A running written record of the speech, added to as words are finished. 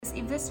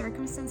the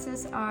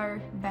circumstances are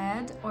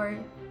bad or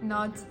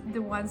not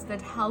the ones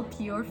that help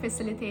you or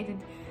facilitate it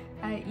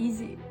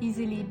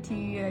easily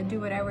to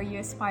do whatever you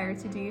aspire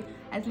to do,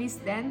 at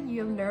least then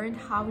you'll learn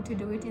how to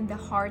do it in the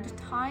hard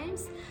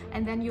times,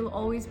 and then you'll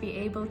always be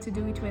able to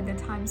do it when the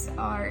times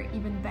are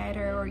even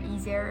better or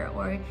easier,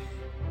 or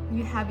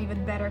you have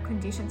even better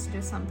conditions to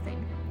do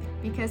something.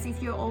 Because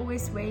if you're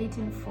always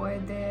waiting for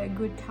the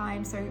good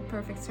times or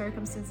perfect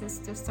circumstances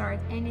to start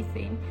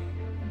anything,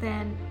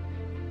 then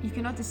you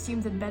cannot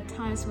assume that bad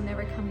times will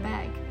never come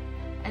back.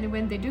 And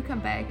when they do come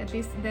back, at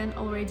least then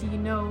already you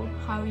know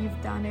how you've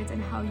done it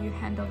and how you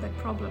handle that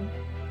problem.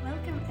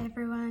 Welcome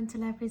everyone to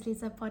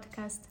LwL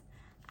podcast.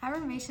 Our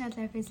mission at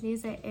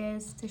LwL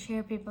is to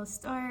share people's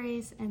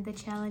stories and the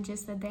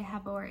challenges that they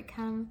have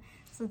overcome,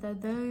 so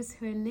that those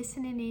who are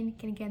listening in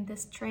can get the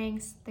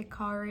strength, the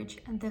courage,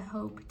 and the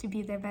hope to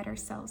be their better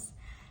selves.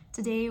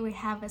 Today we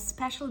have a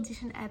special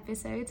edition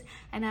episode,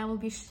 and I will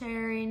be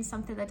sharing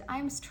something that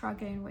I'm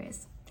struggling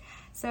with.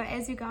 So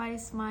as you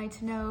guys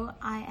might know,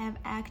 I am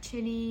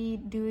actually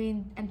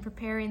doing and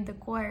preparing the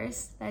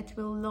course that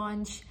will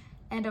launch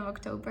end of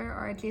October,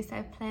 or at least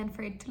I plan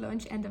for it to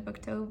launch end of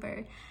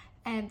October.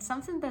 And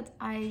something that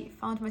I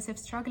found myself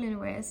struggling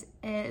with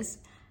is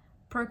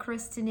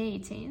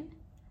procrastinating.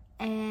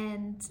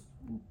 And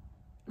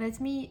let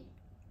me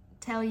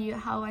tell you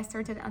how I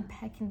started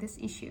unpacking this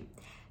issue.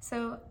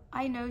 So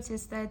I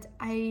noticed that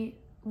I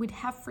would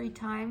have free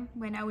time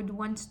when I would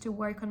want to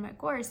work on my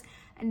course,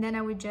 and then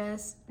I would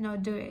just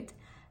not do it.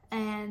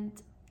 And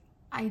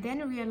I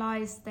then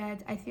realized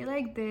that I feel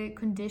like the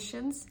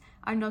conditions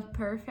are not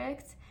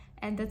perfect,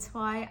 and that's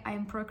why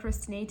I'm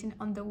procrastinating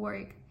on the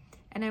work.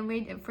 And I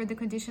wait for the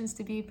conditions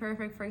to be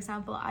perfect. For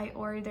example, I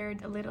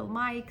ordered a little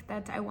mic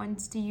that I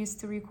want to use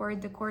to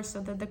record the course so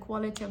that the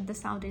quality of the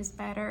sound is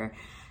better.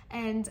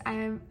 And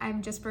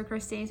I'm just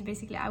procrastinating.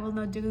 Basically, I will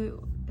not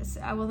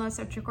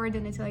start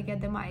recording until I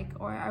get the mic,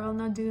 or I will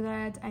not do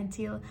that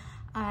until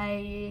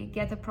I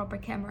get a proper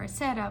camera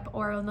setup,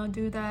 or I will not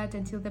do that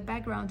until the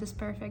background is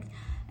perfect.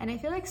 And I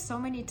feel like so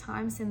many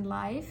times in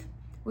life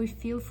we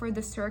feel for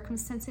the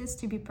circumstances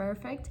to be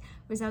perfect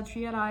without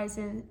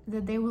realizing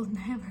that they will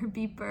never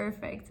be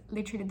perfect.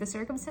 Literally, the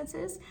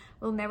circumstances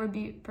will never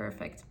be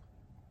perfect.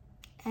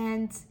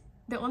 And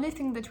the only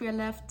thing that we are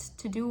left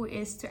to do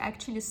is to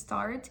actually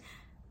start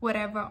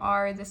whatever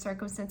are the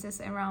circumstances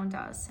around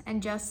us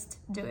and just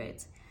do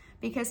it.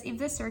 Because if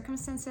the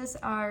circumstances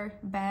are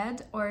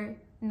bad or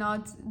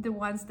not the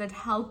ones that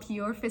help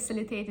you or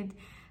facilitate it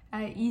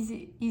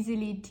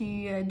easily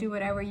to do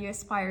whatever you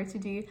aspire to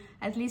do,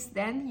 at least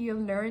then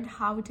you'll learn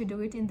how to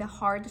do it in the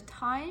hard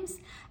times,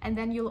 and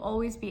then you'll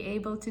always be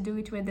able to do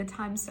it when the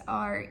times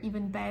are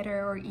even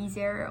better or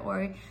easier,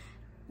 or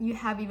you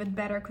have even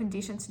better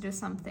conditions to do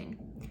something.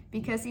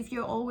 Because if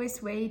you're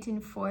always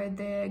waiting for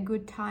the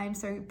good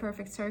times or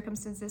perfect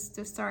circumstances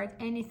to start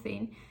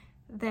anything,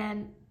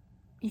 then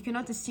you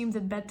cannot assume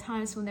that bad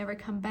times will never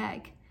come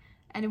back.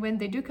 And when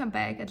they do come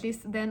back, at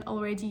least then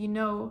already you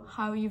know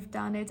how you've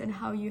done it and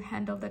how you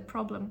handle that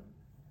problem.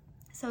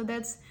 So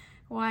that's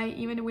why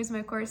even with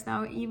my course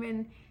now,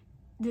 even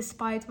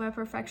despite my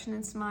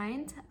perfectionist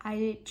mind,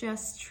 I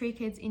just trick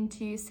it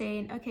into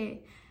saying,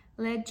 okay,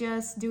 let's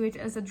just do it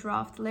as a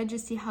draft. Let's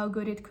just see how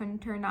good it can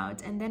turn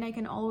out. And then I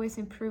can always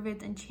improve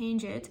it and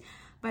change it.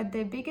 But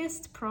the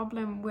biggest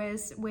problem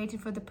with waiting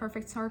for the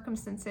perfect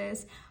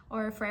circumstances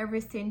or for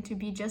everything to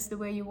be just the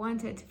way you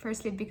want it,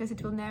 firstly, because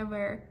it will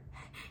never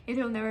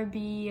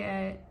be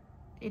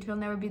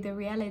the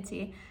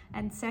reality.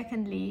 And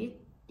secondly,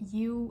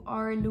 you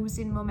are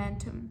losing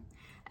momentum.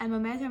 And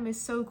momentum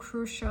is so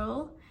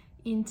crucial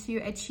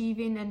into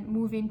achieving and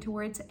moving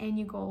towards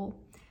any goal.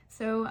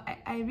 So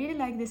I really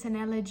like this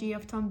analogy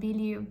of Tom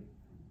Bilyeu.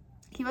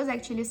 He was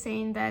actually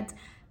saying that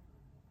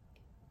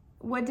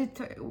what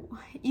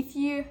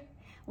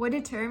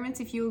determines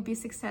if you will be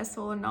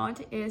successful or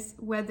not is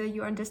whether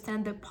you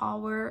understand the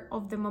power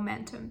of the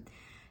momentum.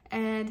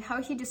 And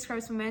how he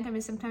describes momentum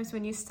is sometimes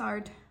when you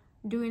start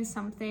doing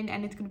something,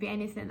 and it could be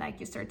anything, like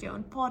you start your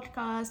own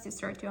podcast, you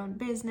start your own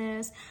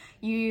business,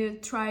 you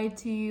try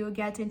to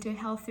get into a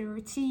healthy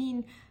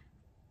routine.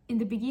 In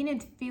the beginning,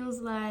 it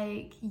feels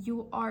like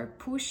you are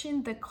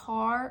pushing the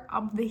car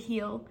up the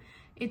hill.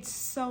 It's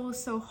so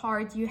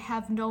hard. You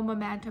have no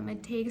momentum.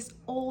 It takes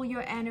all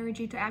your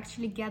energy to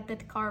actually get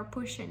that car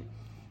pushing.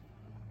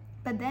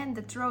 But then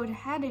the road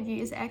ahead of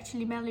you is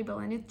actually malleable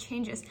and it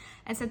changes.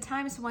 And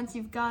sometimes once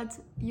you've got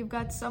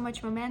so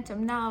much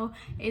momentum, now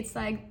it's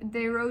like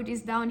the road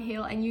is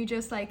downhill and you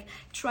just like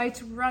try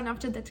to run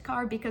after that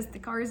car because the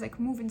car is like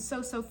moving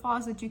so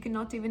fast that you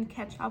cannot even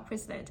catch up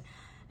with it.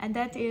 And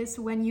that is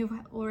when you've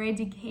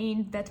already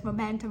gained that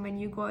momentum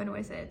and you're going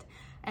with it.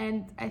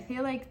 And I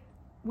feel like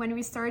when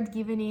we start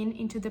giving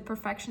into the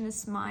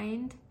perfectionist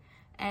mind,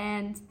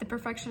 and the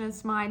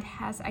perfectionist mind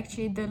has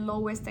actually the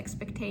lowest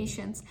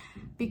expectations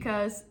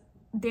because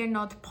they're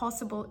not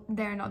possible,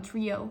 they're not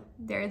real.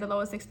 They're the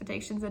lowest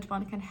expectations that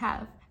one can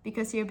have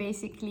because you're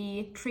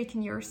basically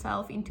tricking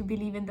yourself into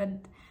believing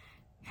that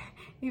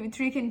you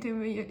trick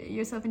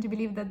yourself into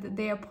believe that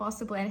they are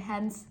possible and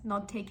hence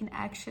not taking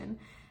action.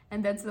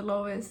 And that's the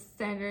lowest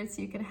standards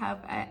you can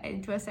have.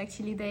 It was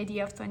actually the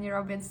idea of Tony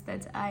Robbins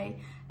that I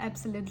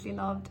absolutely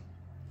loved.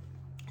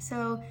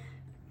 So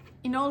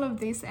in all of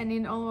this and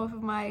in all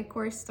of my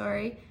course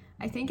story,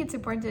 I think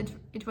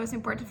it was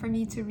important for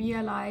me to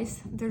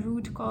realize the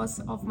root cause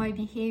of my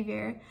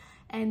behavior.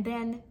 And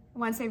then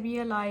once I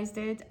realized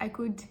it, I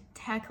could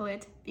tackle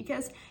it,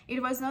 because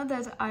it was not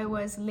that I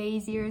was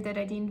lazy or that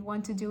I didn't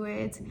want to do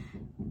it,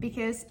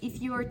 because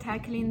if you are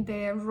tackling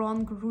the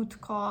wrong root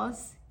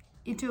cause,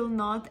 it will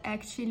not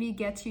actually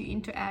get you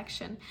into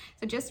action.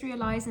 So just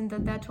realizing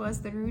that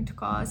was the root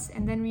cause,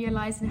 and then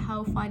realizing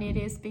how funny it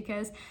is,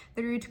 because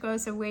the root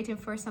cause of waiting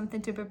for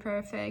something to be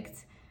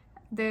perfect,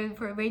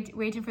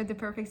 waiting for the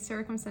perfect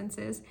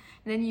circumstances,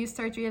 and then you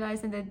start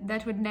realizing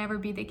that would never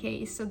be the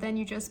case. So then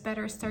you just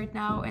better start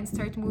now and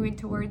start moving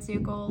towards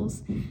your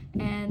goals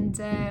and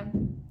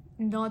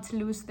not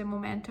lose the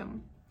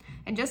momentum.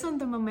 And just on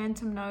the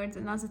momentum note,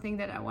 another thing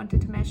that I wanted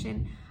to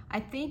mention, I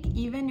think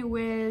even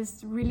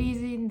with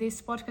releasing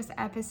these podcast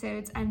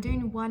episodes, I'm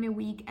doing one a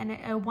week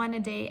and one a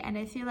day, and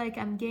I feel like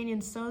I'm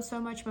gaining so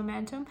much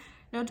momentum.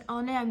 Not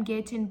only I'm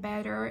getting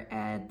better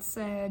at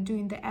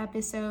doing the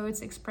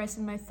episodes,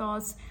 expressing my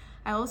thoughts,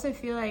 I also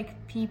feel like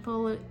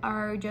more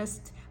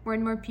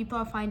and more people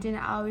are finding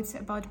out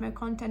about my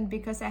content,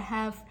 because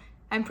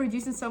I'm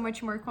producing so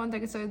much more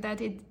content, so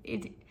that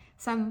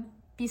some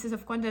pieces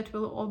of content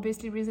will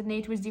obviously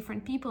resonate with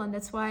different people, and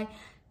that's why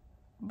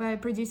by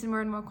producing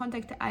more and more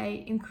content,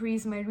 I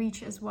increase my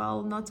reach as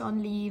well, not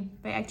only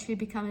by actually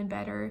becoming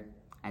better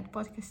at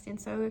podcasting.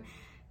 So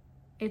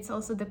it's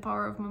also the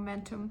power of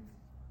momentum.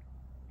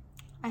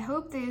 I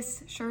hope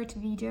this short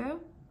video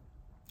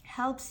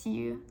helps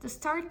you to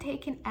start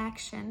taking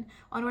action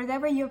on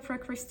whatever you're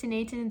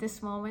procrastinating in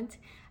this moment.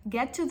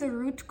 Get to the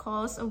root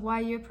cause of why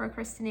you're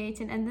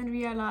procrastinating, and then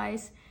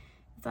realize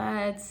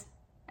that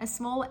a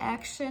small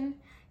action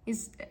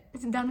is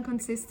done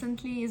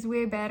consistently is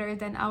way better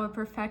than our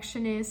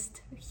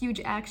perfectionist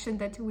huge action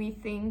that we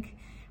think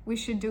we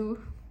should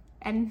do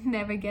and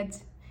never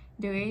get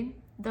doing.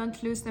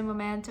 Don't lose the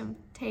momentum.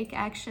 Take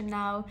action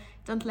now.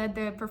 Don't let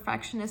the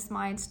perfectionist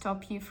mind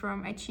stop you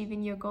from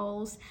achieving your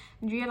goals.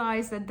 And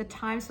realize that the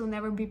times will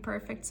never be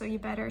perfect, so you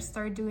better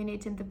start doing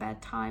it in the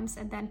bad times,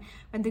 and then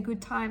when the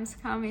good times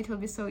come, it will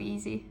be so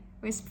easy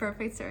with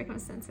perfect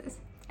circumstances,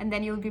 and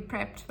then you'll be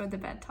prepped for the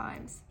bad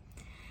times.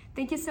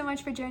 Thank you so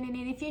much for joining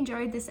in. If you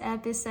enjoyed this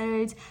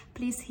episode,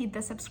 please hit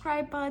the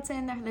subscribe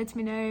button. Let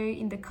me know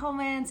in the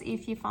comments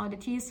if you found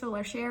it useful,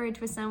 or share it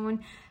with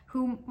someone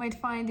who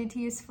might find it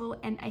useful.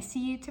 And I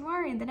see you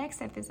tomorrow in the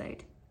next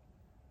episode.